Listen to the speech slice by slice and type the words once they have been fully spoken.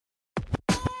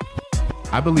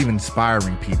I believe in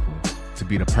inspiring people to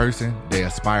be the person they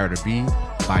aspire to be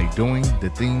by doing the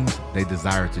things they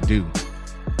desire to do.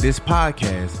 This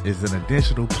podcast is an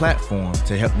additional platform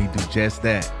to help me do just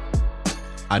that.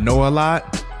 I know a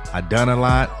lot, I've done a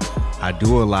lot, I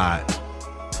do a lot.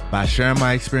 By sharing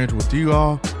my experience with you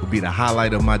all will be the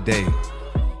highlight of my day.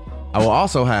 I will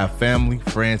also have family,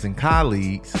 friends, and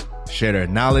colleagues share their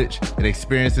knowledge and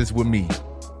experiences with me.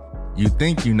 You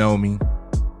think you know me,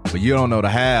 but you don't know the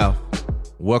half.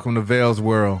 Welcome to Vell's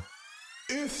world.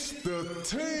 It's the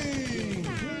team.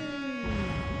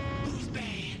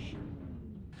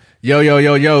 Yo,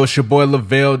 it's your boy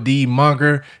Vell D.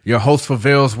 Munger, your host for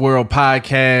Vell's World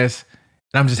podcast.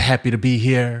 And I'm just happy to be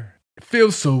here. It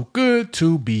feels so good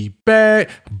to be back.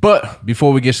 But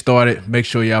before we get started, make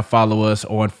sure y'all follow us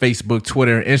on Facebook,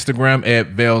 Twitter, and Instagram at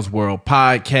Vell's World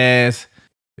Podcast.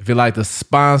 If you'd like to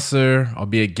sponsor or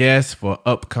be a guest for an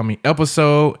upcoming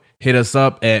episode, hit us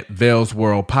up at Vell's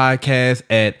World Podcast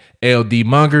at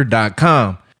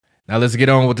ldmunger.com. Now let's get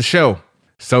on with the show.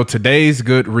 So today's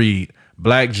good read,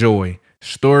 Black Joy,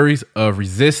 Stories of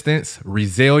Resistance,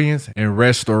 Resilience, and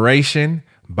Restoration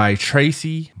by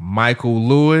Tracy Michael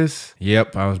Lewis.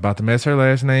 Yep, I was about to mess her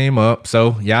last name up.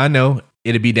 So y'all know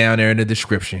it'll be down there in the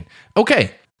description.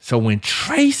 Okay, so when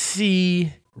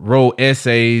Tracy wrote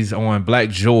essays on Black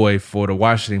Joy for the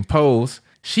Washington Post,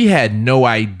 she had no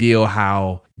idea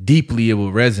how deeply it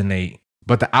would resonate.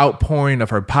 But the outpouring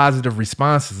of her positive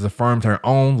responses affirmed her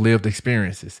own lived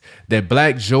experiences. That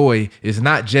Black Joy is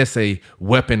not just a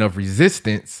weapon of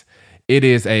resistance, it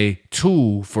is a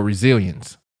tool for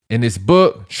resilience. In this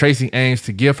book, Tracy aims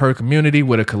to give her community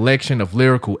with a collection of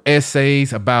lyrical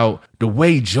essays about the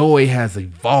way joy has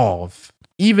evolved,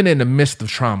 even in the midst of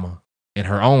trauma in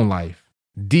her own life.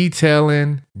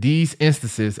 Detailing these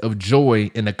instances of joy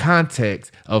in the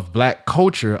context of Black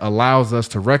culture allows us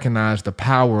to recognize the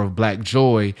power of Black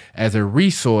joy as a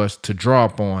resource to draw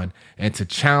upon and to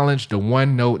challenge the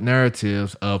one-note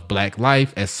narratives of Black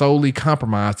life as solely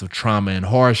compromised of trauma and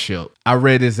hardship. I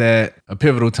read this at a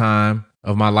pivotal time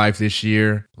of my life this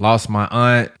year. Lost my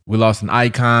aunt. We lost an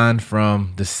icon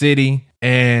from the city.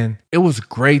 And it was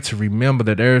great to remember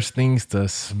that there's things to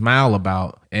smile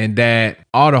about and that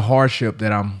all the hardship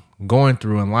that I'm going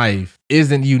through in life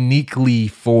isn't uniquely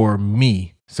for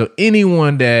me. So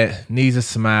anyone that needs a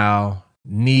smile,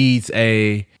 needs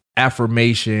a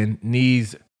affirmation,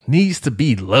 needs to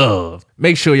be loved,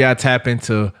 make sure y'all tap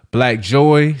into Black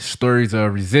Joy, Stories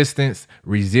of Resistance,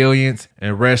 Resilience,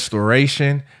 and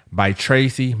Restoration by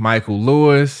Tracy Michael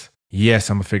Lewis. Yes,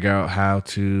 I'm going to figure out how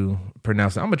to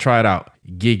pronounce it. I'm going to try it out.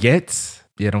 Gigets.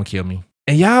 Yeah, don't kill me.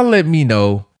 And y'all let me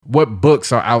know what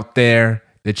books are out there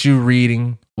that you're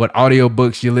reading, what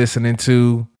audiobooks you're listening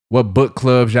to, what book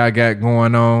clubs y'all got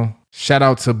going on. Shout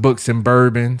out to Books and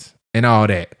Bourbons and all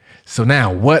that. So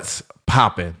now, what's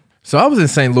popping? So I was in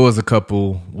St. Louis a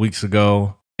couple weeks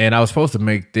ago, and I was supposed to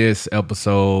make this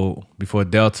episode before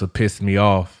Delta pissed me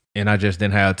off, and I just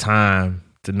didn't have time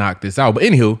to knock this out. But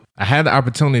anywho, I had the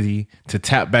opportunity to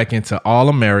tap back into All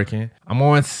American. I'm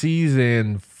on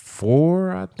season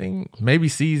 4, I think, maybe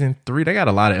season 3. They got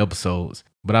a lot of episodes,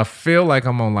 but I feel like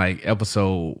I'm on like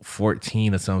episode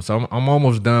 14 or something. So I'm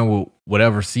almost done with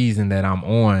whatever season that I'm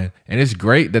on. And it's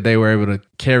great that they were able to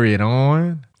carry it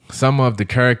on. Some of the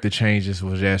character changes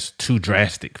was just too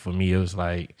drastic for me. It was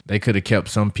like they could have kept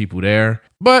some people there,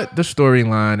 but the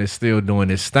storyline is still doing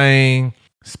its thing.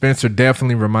 Spencer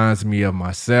definitely reminds me of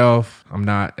myself. I'm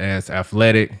not as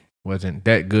athletic, wasn't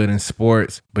that good in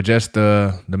sports, but just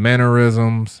the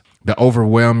mannerisms, the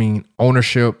overwhelming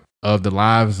ownership of the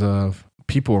lives of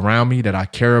people around me that I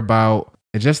care about,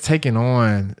 and just taking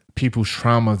on people's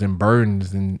traumas and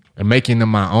burdens and making them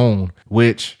my own,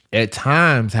 which at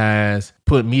times has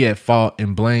put me at fault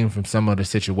and blame from some of the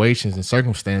situations and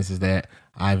circumstances that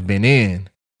I've been in,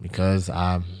 because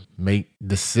I make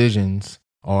decisions,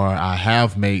 or I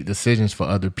have made decisions for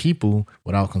other people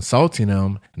without consulting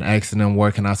them and asking them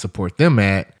where can I support them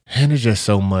at. And it's just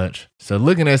so much. So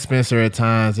looking at Spencer at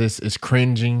times, it's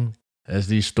cringing as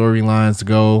these storylines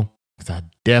go, because I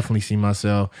definitely see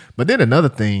myself. But then another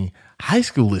thing, high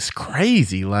school is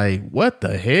crazy. Like, what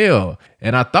the hell?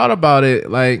 And I thought about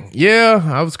it like, yeah,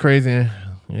 I was crazy,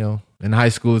 in high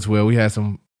school as well. We had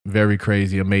some very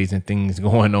crazy, amazing things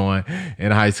going on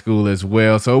in high school as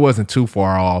well. So it wasn't too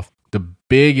far off. The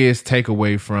biggest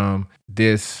takeaway from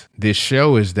this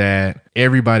show is that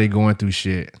everybody going through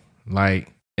shit.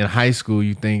 Like in high school,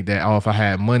 you think that, if I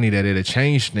had money, that it'd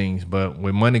change things. But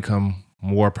with money come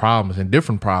more problems and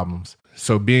different problems.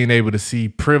 So being able to see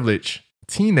privilege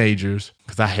teenagers,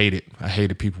 because I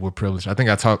hated people with privilege. I think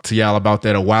I talked to y'all about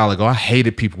that a while ago. I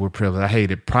hated people with privilege. I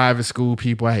hated private school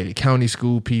people. I hated county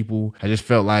school people. I just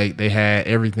felt like they had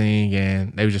everything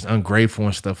and they were just ungrateful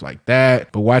and stuff like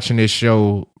that. But watching this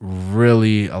show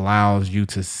really allows you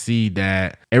to see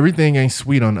that everything ain't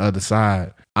sweet on the other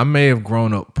side. I may have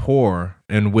grown up poor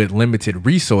and with limited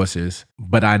resources,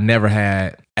 but I never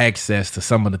had access to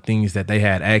some of the things that they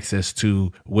had access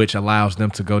to, which allows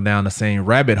them to go down the same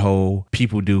rabbit hole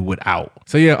people do without.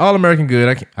 So yeah, All American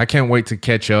Good. I can't wait to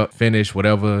catch up, finish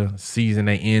whatever season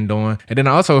they end on. And then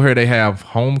I also heard they have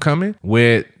Homecoming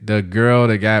with the girl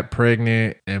that got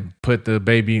pregnant and put the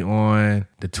baby on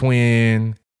the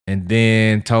twin, and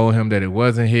then told him that it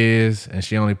wasn't his, and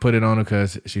she only put it on him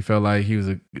because she felt like he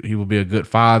would be a good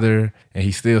father, and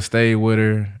he still stayed with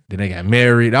her. Then they got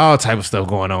married, all type of stuff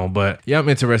going on. But yeah, I'm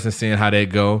interested in seeing how that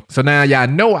go. So now y'all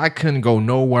know I couldn't go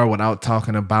nowhere without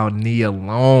talking about Nia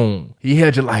Long. He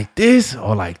had you like this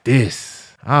or like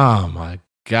this. Oh my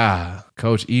God.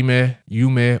 Coach Ume,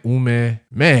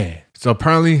 man. So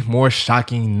apparently more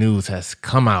shocking news has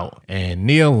come out, and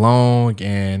Nia Long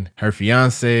and her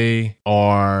fiance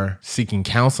are seeking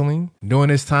counseling. During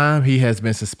this time, he has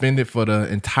been suspended for the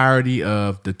entirety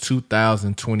of the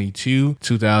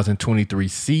 2022-2023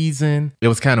 season. It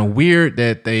was kind of weird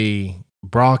that they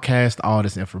broadcast all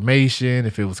this information,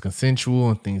 if it was consensual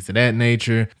and things of that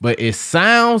nature. But it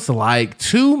sounds like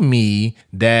to me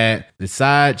that the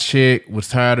side chick was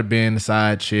tired of being the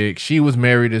side chick. She was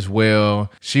married as well.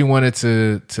 She wanted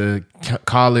to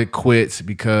call it quits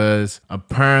because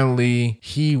apparently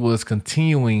he was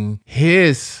continuing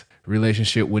his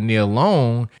relationship with Nia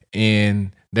Long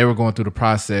and they were going through the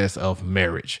process of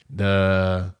marriage.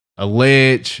 The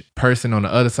alleged person on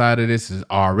the other side of this is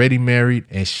already married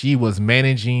and she was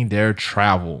managing their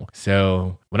travel.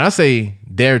 So when I say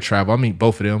their travel, I mean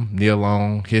both of them, Nia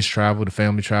Long, his travel, the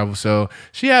family travel. So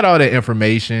she had all that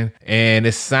information and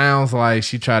it sounds like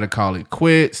she tried to call it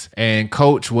quits and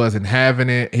Coach wasn't having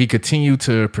it. He continued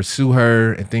to pursue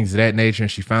her and things of that nature.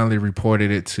 And she finally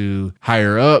reported it to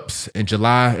higher ups. In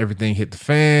July, everything hit the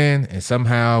fan and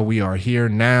somehow we are here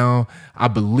now. I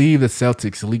believe the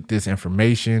Celtics leaked this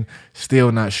information.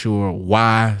 Still not sure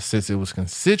why, since it was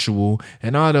consensual.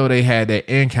 And although they had that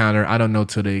encounter, I don't know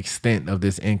to the extent of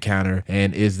this encounter.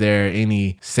 And is there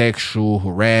any sexual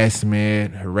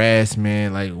harassment,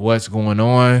 like what's going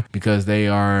on? Because they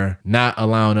are not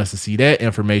allowing us to see that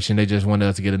information. They just wanted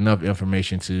us to get enough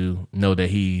information to know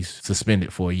that he's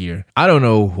suspended for a year. I don't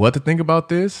know what to think about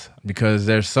this because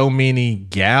there's so many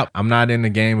gaps. I'm not in the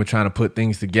game of trying to put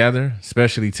things together,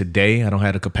 especially today. I don't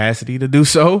have the capacity to do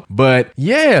so. But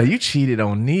yeah, you cheated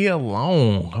on Nia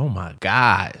Long. Oh my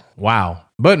God. Wow.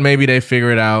 But maybe they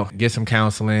figure it out, get some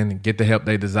counseling, get the help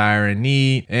they desire and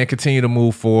need, and continue to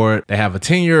move forward. They have a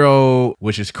 10-year-old,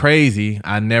 which is crazy.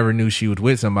 I never knew she was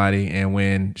with somebody. And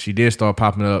when she did start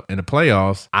popping up in the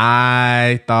playoffs,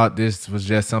 I thought this was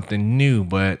just something new.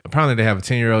 But apparently they have a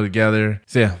 10-year-old together.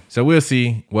 So yeah, so we'll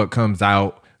see what comes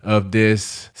out of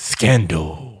this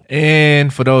scandal.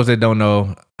 And for those that don't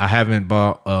know, I haven't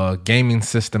bought a gaming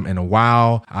system in a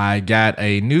while. I got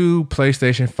a new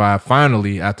PlayStation 5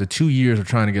 finally after 2 years of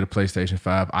trying to get a PlayStation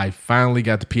 5. I finally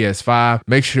got the PS5.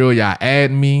 Make sure y'all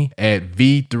add me at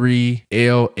V3LLB.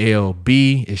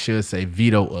 It should say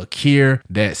Vito Akir.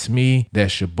 That's me.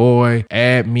 That's your boy.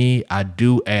 Add me. I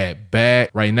do add back.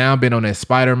 Right now I've been on that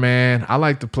Spider-Man. I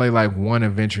like to play like one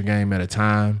adventure game at a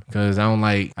time because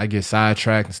I get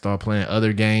sidetracked and start playing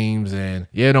other games and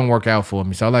yeah, it don't work out for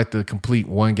me. So I like to complete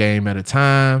one game at a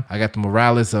time. I got the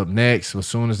Morales up next. So as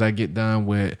soon as I get done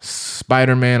with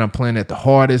Spider-Man, I'm playing at the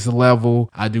hardest level.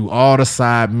 I do all the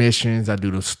side missions. I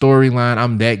do the storyline.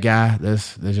 I'm that guy.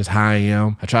 That's just how I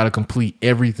am. I try to complete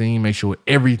everything, make sure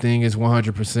everything is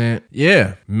 100%.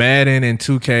 Yeah. Madden and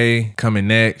 2K coming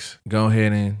next. Go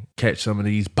ahead and catch some of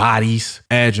these bodies.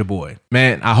 Add your boy.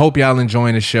 Man, I hope y'all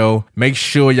enjoying the show. Make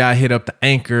sure y'all hit up the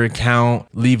Anchor account,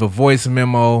 leave a voice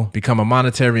memo, become a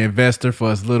monetary investor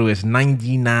for as little as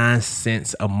 99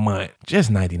 cents a month. Just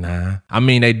 99. I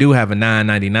mean, they do have a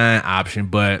 $9.99 option,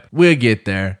 but we'll get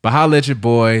there. But holla at your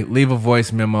boy, leave a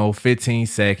voice memo, 15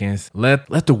 seconds.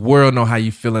 Let the world know how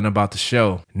you feeling about the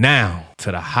show. Now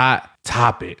to the hot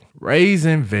topic.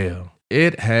 Raising Vell.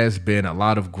 It has been a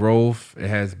lot of growth. It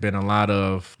has been a lot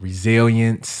of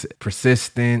resilience,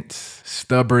 persistence,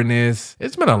 stubbornness.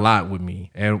 It's been a lot with me.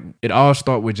 And it all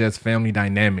started with just family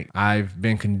dynamic. I've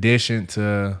been conditioned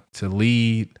to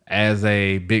lead as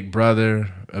a big brother,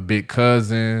 a big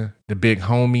cousin, the big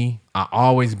homie. I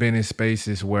always been in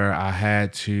spaces where I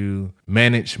had to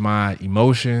manage my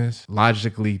emotions,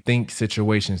 logically think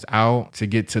situations out to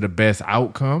get to the best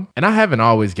outcome. And I haven't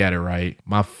always got it right.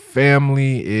 My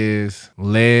family is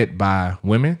led by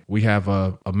women. We have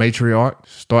a matriarch,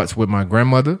 starts with my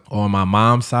grandmother on my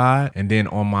mom's side, and then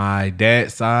on my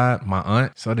dad's side, my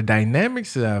aunt. So the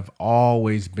dynamics have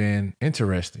always been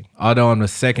interesting. Although I'm the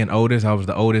second oldest, I was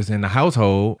the oldest in the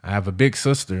household. I have a big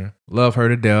sister. Love her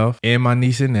to death, and my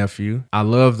niece and nephew. I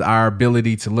loved our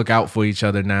ability to look out for each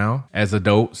other now as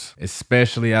adults,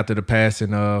 especially after the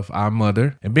passing of our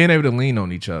mother, and being able to lean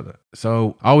on each other.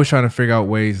 So always trying to figure out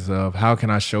ways of how can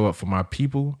I show up for my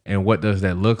people and what does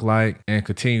that look like, and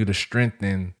continue to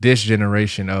strengthen this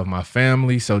generation of my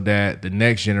family so that the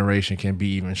next generation can be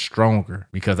even stronger,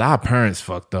 because our parents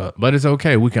fucked up, but it's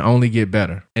okay. We can only get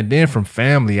better. And then from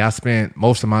family, I spent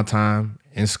most of my time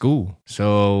in school.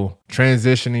 So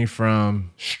transitioning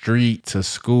from street to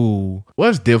school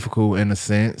was difficult in a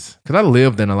sense because I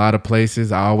lived in a lot of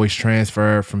places. I always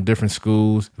transferred from different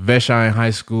schools. Vell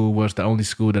High School was the only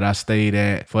school that I stayed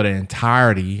at for the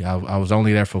entirety. I was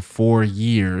only there for 4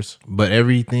 years, but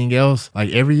everything else,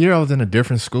 like every year I was in a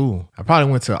different school. I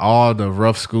probably went to all the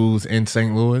rough schools in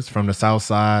St. Louis, from the south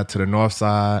side to the north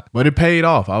side, but it paid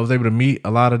off. I was able to meet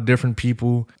a lot of different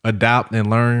people, adapt and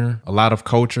learn a lot of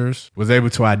cultures, was able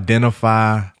to identify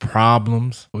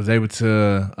problems, was able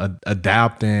to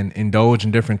adapt and indulge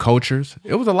in different cultures.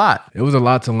 It was a lot. It was a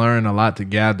lot to learn, a lot to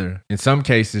gather. In some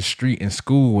cases, street and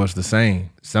school was the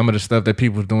same. Some of the stuff that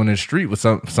people were doing in the street was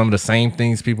some of the same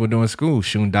things people were doing in school.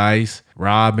 Shooting dice,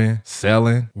 robbing,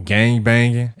 selling, gang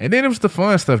banging. And then it was the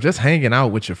fun stuff, just hanging out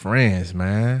with your friends,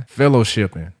 man.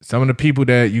 Fellowshipping. Some of the people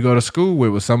that you go to school with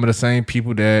was some of the same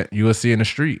people that you will see in the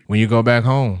street when you go back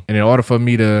home. And in order for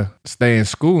me to stay in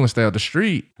school and stay out the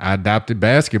street, I adopted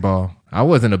basketball. I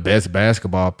wasn't the best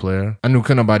basketball player. I knew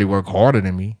couldn't nobody work harder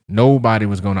than me. Nobody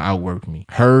was going to outwork me.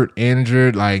 Hurt,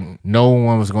 injured, like no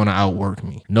one was going to outwork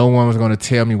me. No one was going to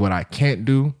tell me what I can't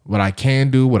do, what I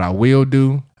can do, what I will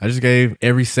do. I just gave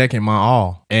every second my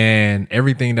all. And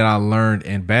everything that I learned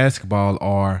in basketball,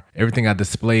 or everything I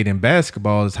displayed in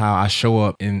basketball, is how I show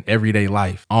up in everyday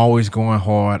life. Always going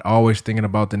hard, always thinking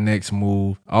about the next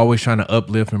move, always trying to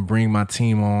uplift and bring my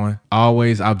team on,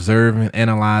 always observing,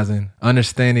 analyzing,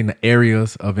 understanding the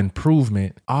areas of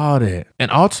improvement, all that. And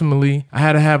ultimately, I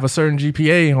had to have a certain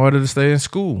GPA in order to stay in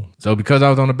school. So because I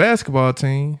was on the basketball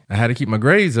team, I had to keep my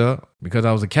grades up. Because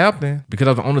I was a captain, because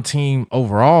I was on the team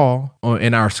overall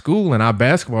in our school, and our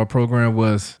basketball program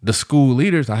was the school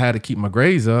leaders, I had to keep my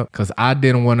grades up because I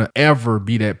didn't want to ever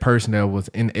be that person that was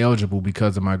ineligible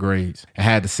because of my grades. I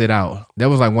had to sit out. That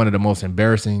was like one of the most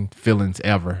embarrassing feelings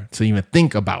ever to even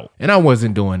think about. And I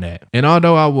wasn't doing that. And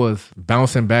although I was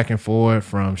bouncing back and forth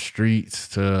from streets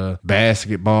to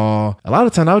basketball, a lot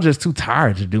of times I was just too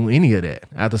tired to do any of that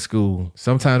after school.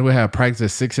 Sometimes we have practice at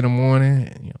 6 in the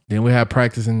morning. Then we have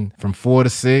practice from 4 to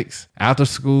 6 after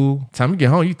school. Time you get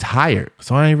home, you tired.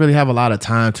 So I didn't really have a lot of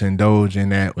time to indulge in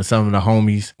that with some of the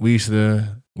homies. We used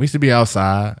to be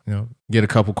outside, get a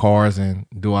couple cars and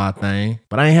do our thing.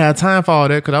 But I ain't had time for all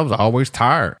that because I was always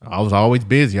tired. I was always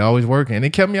busy, always working. And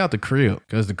it kept me out the crib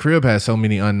because the crib had so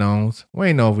many unknowns. We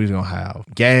didn't know if we was going to have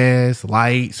gas,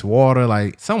 lights, water.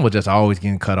 Like, something was just always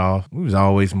getting cut off. We was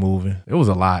always moving. It was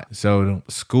a lot. So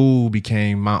school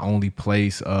became my only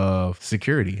place of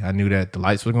security. I knew that the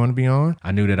lights were going to be on.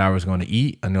 I knew that I was going to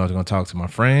eat. I knew I was going to talk to my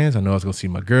friends. I knew I was going to see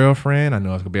my girlfriend. I knew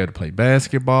I was going to be able to play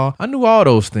basketball. I knew all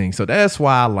those things. So that's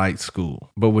why I liked school.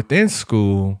 But within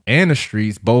school and the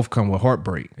streets both come with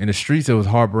heartbreak. In the streets, it was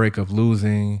heartbreak of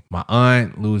losing my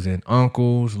aunt, losing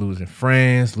uncles, losing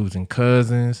friends, losing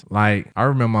cousins. Like, I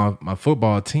remember my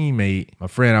football teammate, my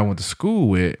friend I went to school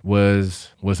with, was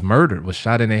murdered, was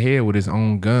shot in the head with his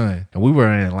own gun. And we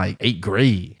were in like 8th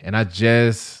grade. And I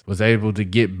just was able to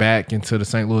get back into the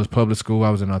St. Louis public school. I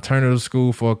was in alternative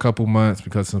school for a couple months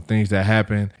because of some things that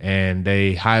happened. And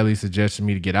they highly suggested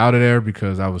me to get out of there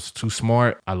because I was too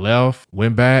smart. I left,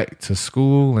 went back to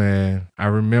school, and I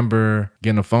remember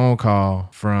getting a phone call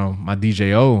from my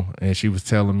DJO, and she was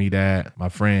telling me that my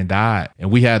friend died. And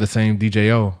we had the same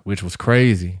DJO, which was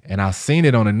crazy. And I seen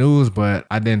it on the news, but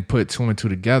I didn't put 2 and 2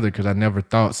 together because I never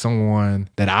thought someone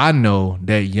that I know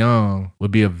that young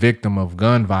would be a victim of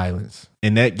gun violence.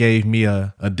 And that gave me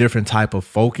a different type of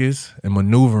focus and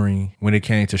maneuvering when it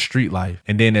came to street life.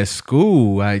 And then at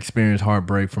school, I experienced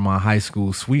heartbreak from my high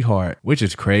school sweetheart, which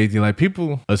is crazy. Like,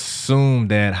 people assume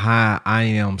that how I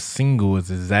am single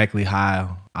is exactly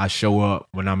how I show up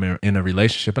when I'm in a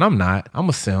relationship, and I'm not. I'm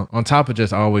a simp. On top of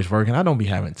just always working, I don't be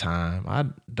having time. I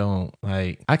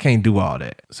can't do all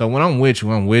that. So when I'm with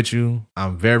you, I'm with you.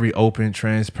 I'm very open,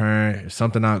 transparent. If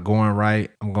something not going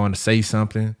right, I'm going to say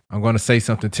something. I'm going to say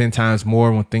something 10 times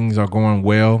more when things are going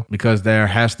well, because there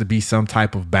has to be some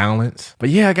type of balance. But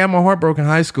yeah, I got my heart broken in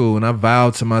high school, and I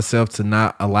vowed to myself to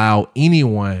not allow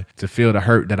anyone to feel the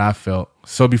hurt that I felt.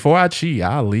 So before I cheat,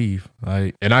 I'll leave.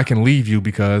 And I can leave you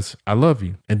because I love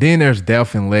you. And then there's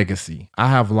death and legacy. I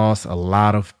have lost a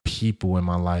lot of people in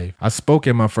my life. I spoke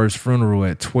at my first funeral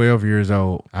at 12 years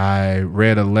old. I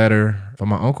read a letter for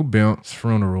my Uncle Bimp's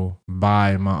funeral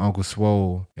by my Uncle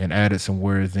Swole and added some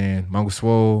words in. My Uncle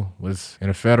Swole was in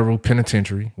a federal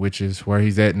penitentiary, which is where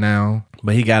he's at now.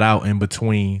 But he got out in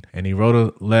between, and he wrote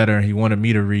a letter. He wanted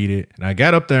me to read it. And I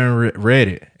got up there and read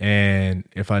it. And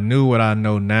if I knew what I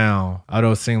know now, I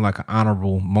don't seem like an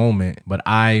honorable moment, but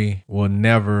I will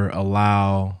never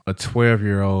allow a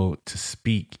 12-year-old to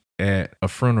speak at a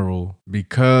funeral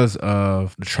because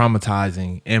of the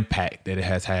traumatizing impact that it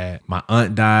has had. My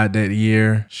aunt died that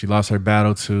year. She lost her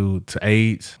battle to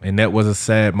AIDS. And that was a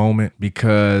sad moment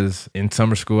because in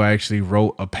summer school, I actually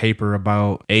wrote a paper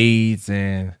about AIDS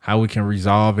and how we can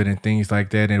resolve it and things like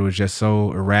that. And it was just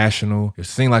so irrational. It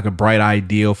seemed like a bright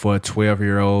ideal for a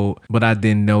 12-year-old, but I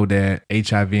didn't know that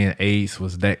HIV and AIDS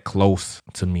was that close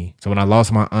to me. So when I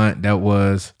lost my aunt, that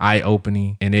was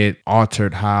eye-opening, and it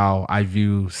altered how I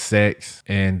view sex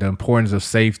and the importance of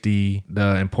safety,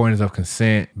 the importance of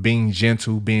consent, being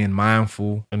gentle, being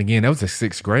mindful. And again, that was in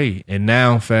 6th grade. And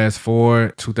now fast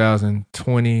forward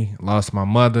 2020, lost my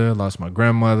mother, lost my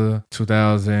grandmother.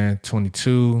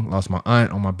 2022, lost my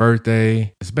aunt on my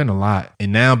birthday. It's been a lot.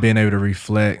 And now being able to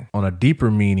reflect on a deeper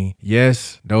meaning,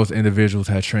 yes, those individuals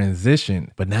have transitioned,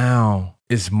 but now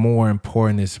it's more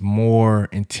important, it's more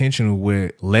intentional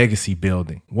with legacy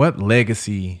building. What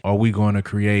legacy are we going to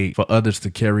create for others to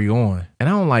carry on? And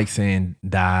I don't like saying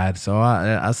died, so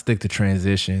I stick to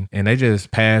transition. And they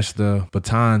just passed the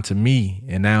baton to me.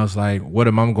 And now it's like, what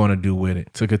am I going to do with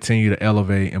it to continue to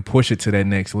elevate and push it to that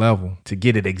next level, to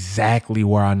get it exactly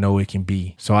where I know it can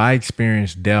be? So I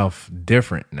experience death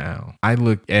different now. I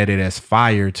look at it as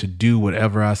fire to do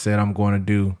whatever I said I'm going to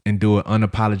do and do it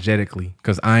unapologetically,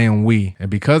 because I am we. And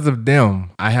because of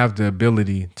them, I have the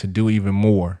ability to do even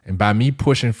more. And by me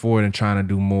pushing forward and trying to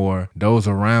do more, those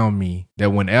around me,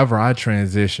 that whenever I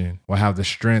transition, will have the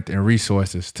strength and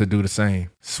resources to do the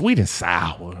same. Sweet and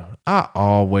sour. I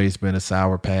always been a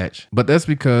sour patch. But that's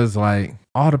because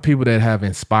all the people that have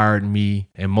inspired me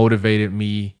and motivated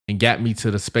me and got me to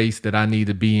the space that I need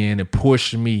to be in and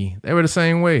pushed me, they were the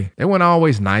same way. They weren't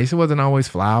always nice. It wasn't always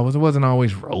flowers. It wasn't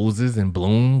always roses and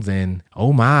blooms and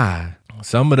oh my.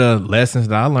 Some of the lessons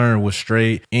that I learned was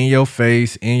straight in your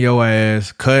face, in your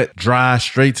ass, cut, dry,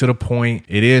 straight to the point.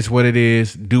 It is what it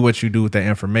is. Do what you do with that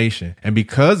information. And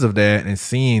because of that and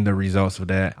seeing the results of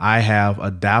that, I have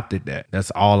adopted that.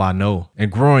 That's all I know.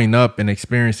 And growing up and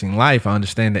experiencing life, I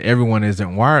understand that everyone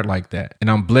isn't wired like that. And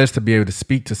I'm blessed to be able to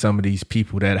speak to some of these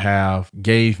people that have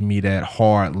gave me that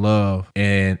hard love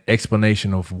and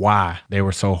explanation of why they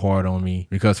were so hard on me.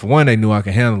 Because for one, they knew I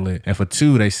could handle it. And for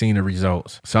two, they seen the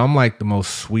results. So I'm like the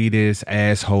most sweetest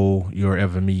asshole you'll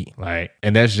ever meet.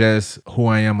 And that's just who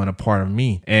I am and a part of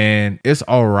me. And it's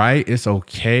all right. It's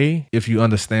okay if you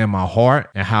understand my heart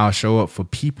and how I show up for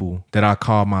people that I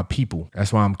call my people.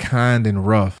 That's why I'm kind and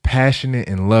rough, passionate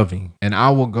and loving. And I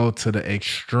will go to the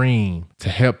extreme to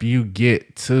help you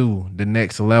get to the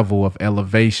next level of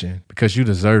elevation because you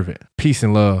deserve it. Peace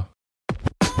and love.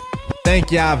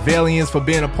 Thank y'all Vellians for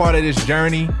being a part of this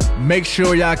journey. Make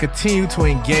sure y'all continue to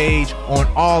engage on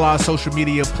all our social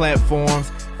media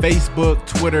platforms, Facebook,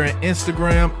 Twitter, and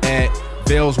Instagram at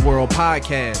Vell's World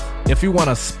Podcast. If you want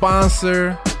to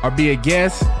sponsor or be a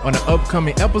guest on an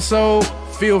upcoming episode,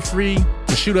 feel free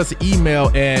to shoot us an email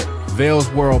at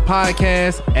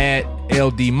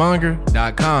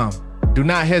vellsworldpodcast@ldmonger.com. Do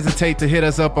not hesitate to hit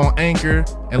us up on Anchor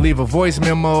and leave a voice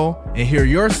memo and hear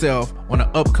yourself on an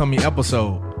upcoming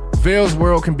episode. Vell's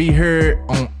World can be heard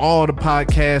on all the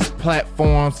podcast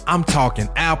platforms. I'm talking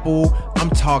Apple,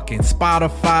 I'm talking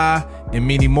Spotify, and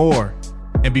many more.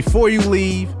 And before you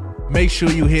leave, make sure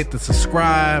you hit the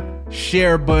subscribe,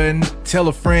 share button, tell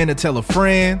a friend to tell a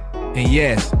friend. And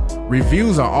yes,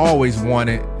 reviews are always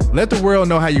wanted. Let the world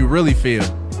know how you really feel.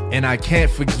 And I can't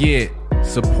forget,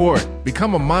 support.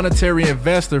 Become a monetary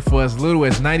investor for as little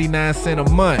as 99 cents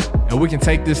a month, and we can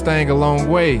take this thing a long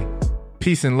way.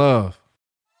 Peace and love.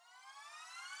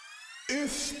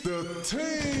 It's the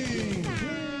team.